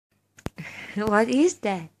What is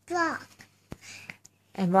that? Frog.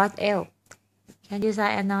 And what else? Can you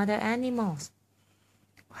say another animals?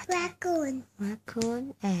 Raccoon.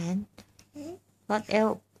 Raccoon and what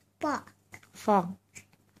else? Frog. Frog.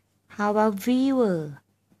 How about beaver?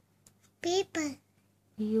 People.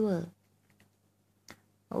 Beaver.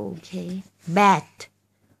 Okay. Bat.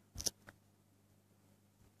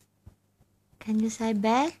 Can you say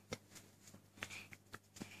bat?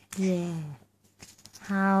 Yeah.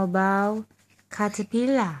 How about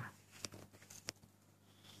caterpillar?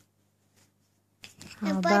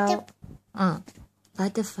 How about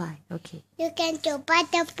butterfly? Okay. You can do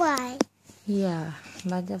butterfly. Yeah,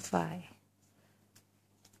 butterfly.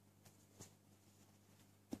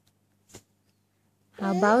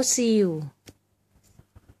 How about seal?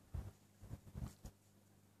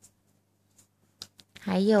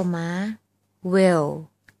 Hải dầu má. Whale.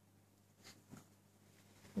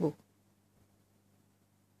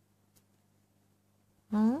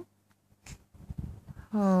 Huh?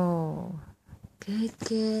 Oh,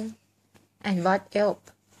 good. And what else?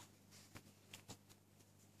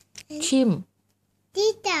 Chim.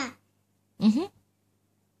 Cheetah.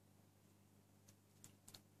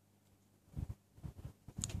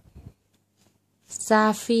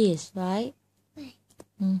 Starfish, right?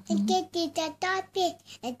 And get the topic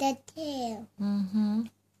and the tail. And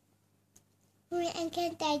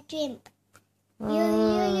can I shrimp?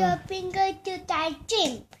 Use your finger to tie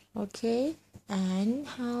shrimp. Okay. And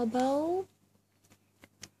how about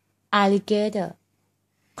alligator?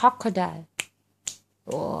 Crocodile.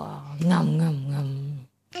 Oh, ngum.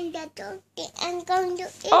 And I don't think I'm going to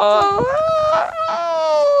eat Oh,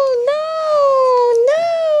 no.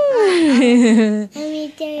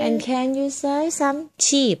 And can you say some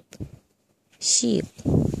sheep? Sheep.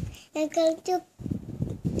 I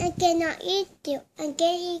cannot eat you. I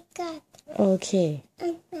can eat cat. Okay.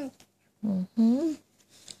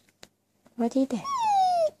 What is that?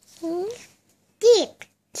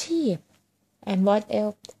 Sheep. And what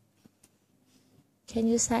else? Can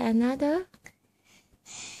you say another?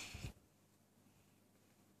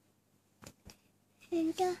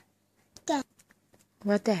 And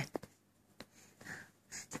What that?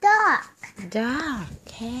 Dog.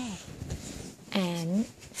 Cat. And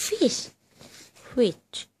fish.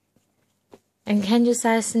 And can you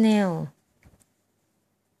say snail?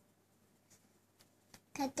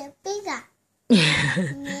 Caterpillar.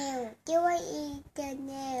 Nail. Do I eat the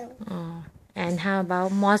nail? Oh. And how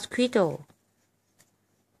about mosquito?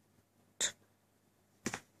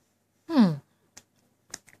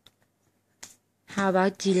 How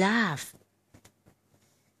about giraffe?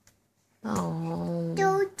 Oh.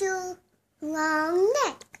 Long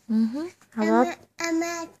neck. How about? I'm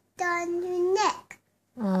at the neck.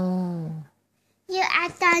 Oh. You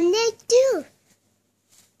at the neck too.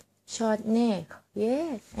 Short neck.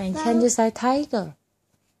 Yes. And can you say tiger?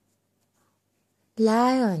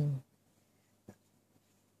 Lion.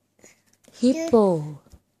 Hippo.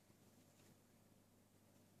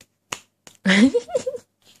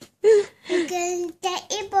 You can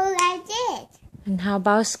take it like this. And how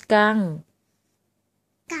about skunk?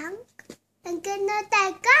 Skunk. I'm gonna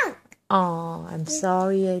take skunk. Oh, I'm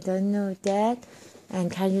sorry, I don't know that.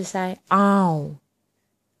 And can you say owl?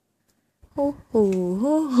 I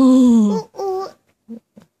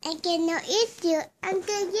cannot eat you. I'm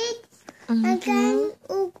gonna eat. I can.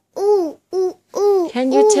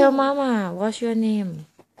 Can you tell Mama what's your name?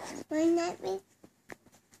 My name is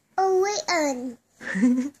Owen.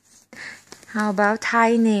 How about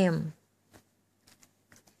Thai name?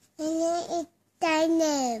 My name is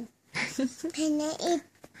Dynam. My name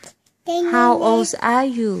is How old are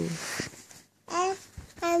you?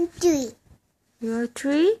 I'm 3. You're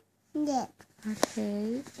 3? Yeah.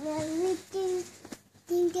 Okay. Now we can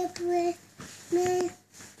think of it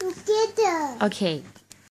together. Okay.